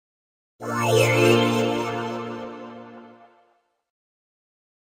Hi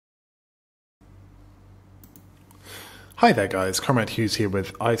there guys, Comrade Hughes here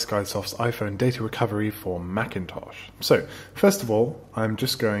with iSkysoft's iPhone data recovery for Macintosh. So, first of all, I'm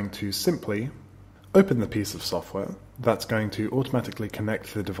just going to simply open the piece of software. That's going to automatically connect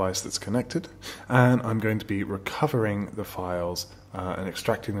to the device that's connected, and I'm going to be recovering the files and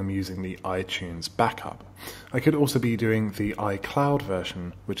extracting them using the iTunes backup. I could also be doing the iCloud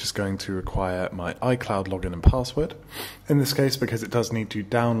version, which is going to require my iCloud login and password. In this case, because it does need to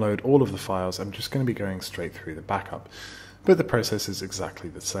download all of the files, I'm just going to be going straight through the backup. But the process is exactly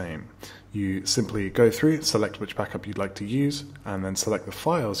the same. You simply go through, select which backup you'd like to use, and then select the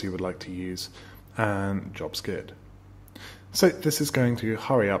files you would like to use, and job's good. So this is going to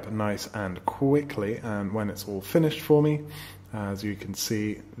hurry up nice and quickly, and when it's all finished for me, as you can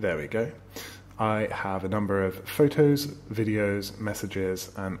see, there we go. I have a number of photos, videos,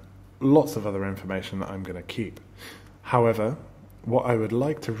 messages, and lots of other information that I'm going to keep. However, what I would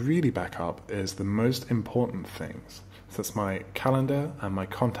like to really back up is the most important things. So that's my calendar and my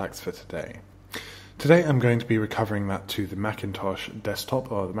contacts for today. Today I'm going to be recovering that to the Macintosh desktop,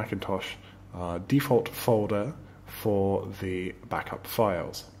 or the Macintosh default folder for the backup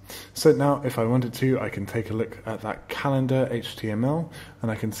files. So now if I wanted to, I can take a look at that calendar HTML, and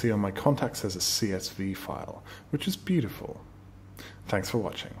I can see on my contacts there's a CSV file, which is beautiful. Thanks for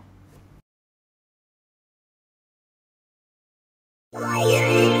watching.